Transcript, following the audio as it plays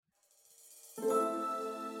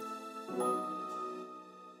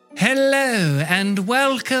Hello and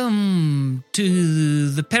welcome to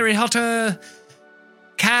the Perry Hotter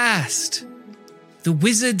cast, the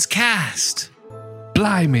Wizards cast.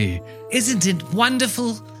 Blimey. Isn't it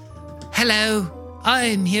wonderful? Hello,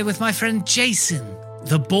 I'm here with my friend Jason,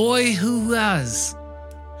 the boy who was.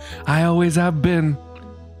 I always have been.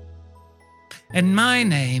 And my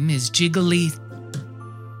name is Jiggly,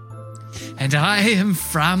 and I am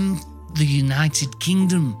from the United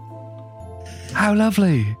Kingdom. How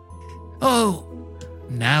lovely. Oh,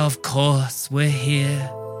 now of course we're here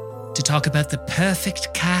to talk about the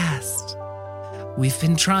perfect cast. We've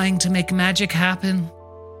been trying to make magic happen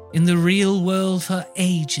in the real world for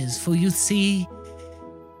ages, for you see,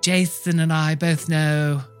 Jason and I both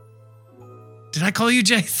know. Did I call you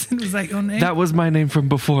Jason? Was that your name? That was my name from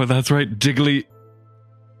before, that's right, Jiggly.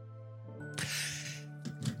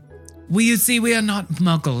 You see, we are not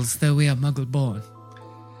muggles, though we are muggle-born.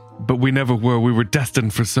 But we never were. We were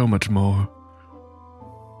destined for so much more.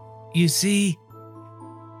 You see,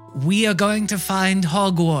 we are going to find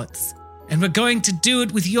Hogwarts, and we're going to do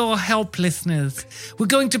it with your help, listeners. We're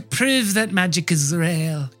going to prove that magic is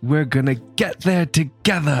real. We're gonna get there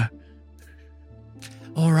together.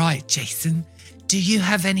 All right, Jason, do you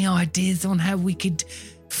have any ideas on how we could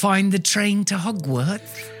find the train to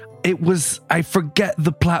Hogwarts? I forget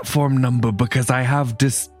the platform number because I have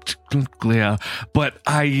dyscalculia, but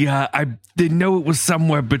I did know it was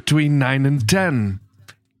somewhere between 9 and 10.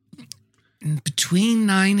 Between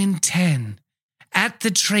 9 and 10, at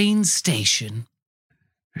the train station.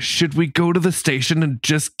 Should we go to the station and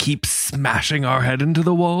just keep smashing our head into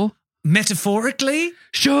the wall? Metaphorically?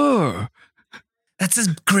 Sure. That's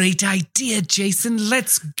a great idea, Jason.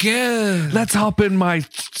 Let's go. Let's hop in my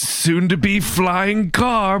soon-to-be flying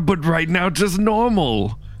car, but right now just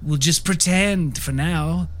normal. We'll just pretend for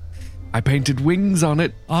now. I painted wings on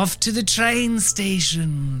it. Off to the train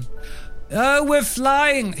station. Oh, we're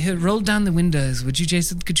flying. Here, roll down the windows, would you,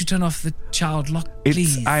 Jason? Could you turn off the child lock,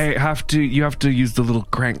 please? You have to use the little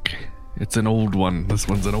crank. It's an old one. This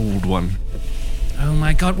one's an old one. Oh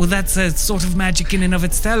my god, well that's a sort of magic in and of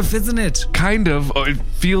itself, isn't it? Kind of. Oh, it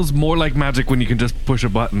feels more like magic when you can just push a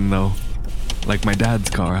button, though. Like my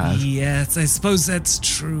dad's car has. Yes, I suppose that's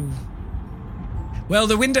true. Well,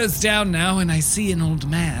 the window's down now and I see an old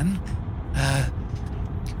man.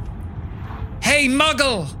 Hey,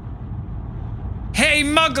 Muggle! Hey,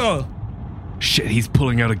 Muggle! Shit, he's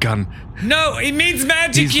pulling out a gun. No, it means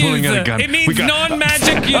magic he's user. Pulling out a gun. It means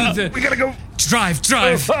non-magic user. We gotta go. Drive,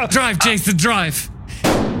 Jason, drive.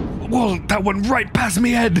 Whoa, that went right past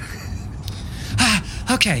me head.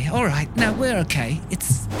 Okay, all right. Now we're okay.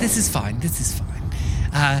 This is fine.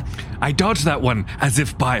 I dodged that one as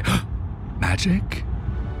if by magic.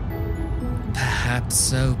 Perhaps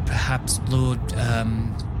so. Perhaps Lord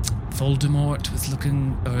Voldemort was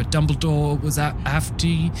looking, or Dumbledore was after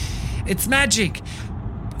you. It's magic.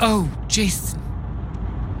 Oh, Jason.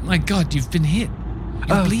 My God, you've been hit.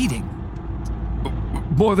 You're bleeding.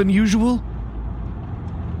 More than usual?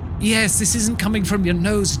 Yes, this isn't coming from your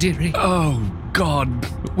nose, dearie. Oh, God.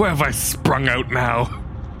 Where have I sprung out now?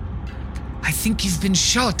 I think you've been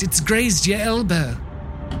shot. It's grazed your elbow.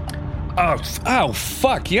 Oh,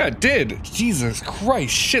 fuck. Yeah, it did. Jesus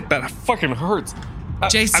Christ. Shit, that fucking hurts.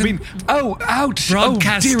 Jason. Ouch.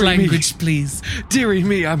 Broadcast language, please. Dearie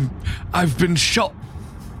me, I've been shot.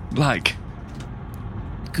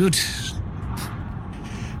 Good.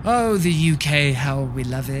 Oh, the UK, how we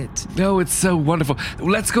love it. Oh, it's so wonderful.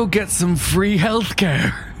 Let's go get some free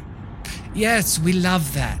healthcare. Yes, we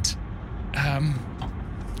love that.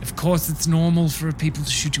 Of course, it's normal for people to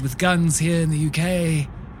shoot you with guns here in the UK.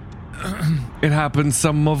 It happens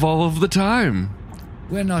some of all of the time.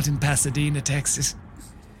 We're not in Pasadena, Texas.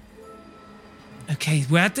 Okay,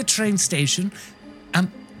 we're at the train station.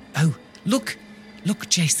 Look,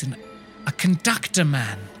 Jason, a conductor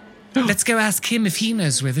man. Let's go ask him if he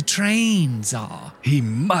knows where the trains are. He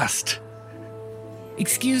must.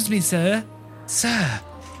 Excuse me, sir. Sir,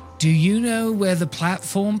 do you know where the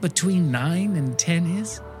platform between 9 and 10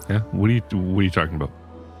 is? Yeah, what are you talking about?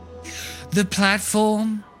 The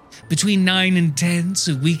platform between 9 and 10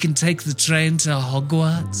 so we can take the train to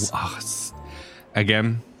Hogwarts.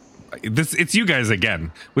 Again? It's you guys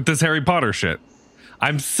again with this Harry Potter shit.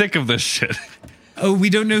 I'm sick of this shit. Oh,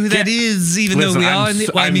 we don't know who that is, even though we are in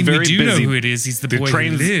the... Well, I mean, we do know who it is. He's the boy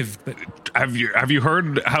who lived. But have you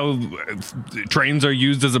heard how trains are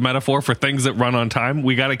used as a metaphor for things that run on time?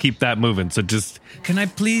 We got to keep that moving. So just... Can I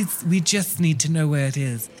please... We just need to know where it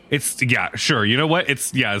is. Yeah, sure. You know what?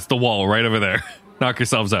 It's the wall right over there. Knock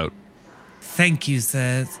yourselves out. Thank you,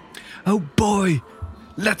 sir. Oh, boy.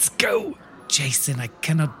 Let's go. Jason, I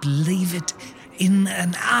cannot believe it. in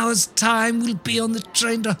an hour's time, we'll be on the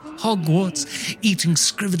train to Hogwarts, eating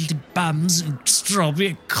scribbly bums and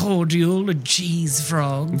strawberry cordial and cheese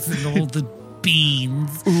frogs and all the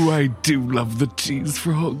beans. Ooh, I do love the cheese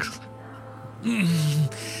frogs.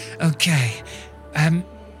 Okay.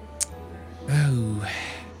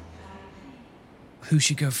 Who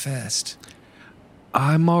should go first?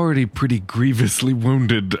 I'm already pretty grievously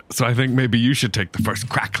wounded, so I think maybe you should take the first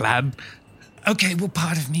crack, lad. Okay, well,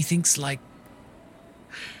 part of me thinks, like,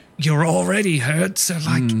 you're already hurt, so,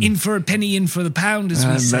 like, in for a penny, in for the pound, as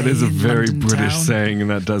we say. That is a very London British town. saying, and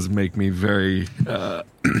that does make me very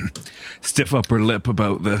stiff upper lip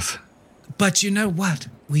about this. But you know what?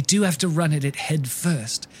 We do have to run at it head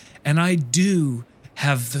first, and I do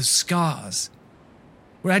have the scars.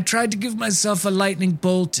 Where I tried to give myself a lightning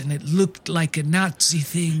bolt, and it looked like a Nazi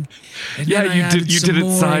thing. And Yeah, then I you added did some it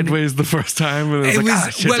more, sideways the first time. And it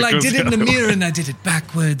was shit, well, I goes did it in the other mirror, way. and I did it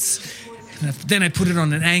backwards. And then I put it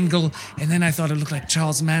on an angle, and then I thought it looked like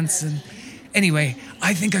Charles Manson. Anyway,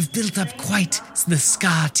 I think I've built up quite the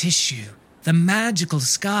scar tissue, the magical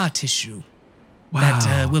scar tissue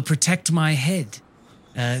that will protect my head.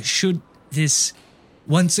 Should this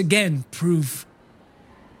once again prove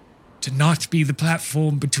to not be the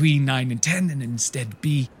platform between 9 and 10 and instead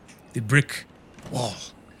be the brick wall.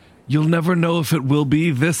 You'll never know if it will be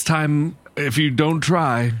this time if you don't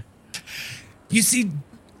try. You see,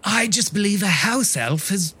 I just believe a house elf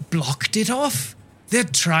has blocked it off. They're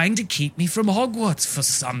trying to keep me from Hogwarts for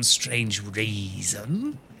some strange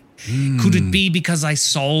reason. Could it be because I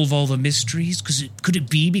solve all the mysteries? Could it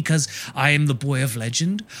be because I am the boy of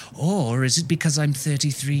legend? Or is it because I'm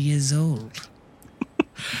 33 years old?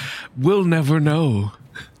 We'll never know.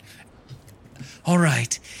 All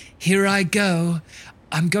right, here I go.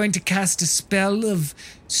 I'm going to cast a spell of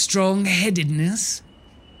strong-headedness.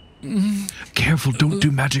 Careful, don't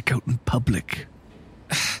do magic out in public.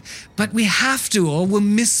 But we have to, or we'll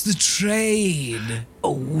miss the train.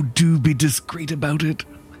 Oh, do be discreet about it.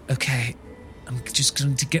 Okay, I'm just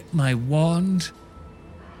going to get my wand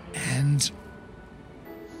and...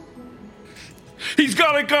 He's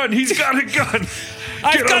got a gun! He's got a gun!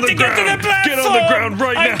 I've got to get to the platform! Get on the ground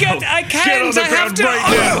right now! I can't! Get on the I have ground to!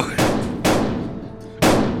 right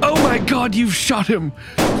now! Oh my god, you've shot him!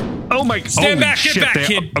 Oh my... Stand holy back, shit, get back, they-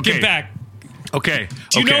 kid. Okay. Get back. Okay.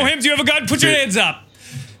 Do you know him? Do you have a gun? Put your hands up.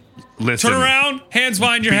 Listen. Turn around, hands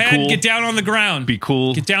behind your Be head, cool. get down on the ground. Be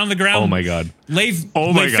cool. Get down on the ground. Oh my god. Lay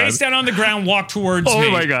face down on the ground, walk towards me. Oh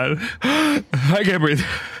my god. I can't breathe.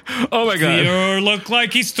 Oh my god. You look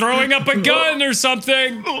like he's throwing up a gun or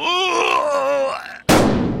something.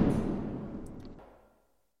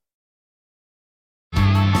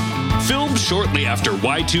 Filmed shortly after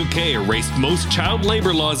Y2K erased most child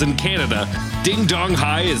labor laws in Canada, Ding Dong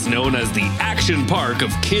High is known as the action park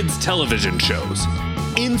of kids' television shows.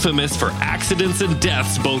 Infamous for accidents and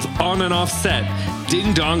deaths both on and off set,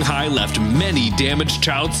 Ding Dong High left many damaged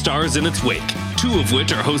child stars in its wake, two of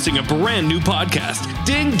which are hosting a brand new podcast,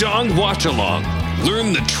 Ding Dong Watch Along.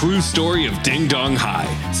 Learn the true story of Ding Dong High.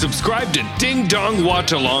 Subscribe to Ding Dong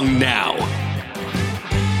Watch Along now.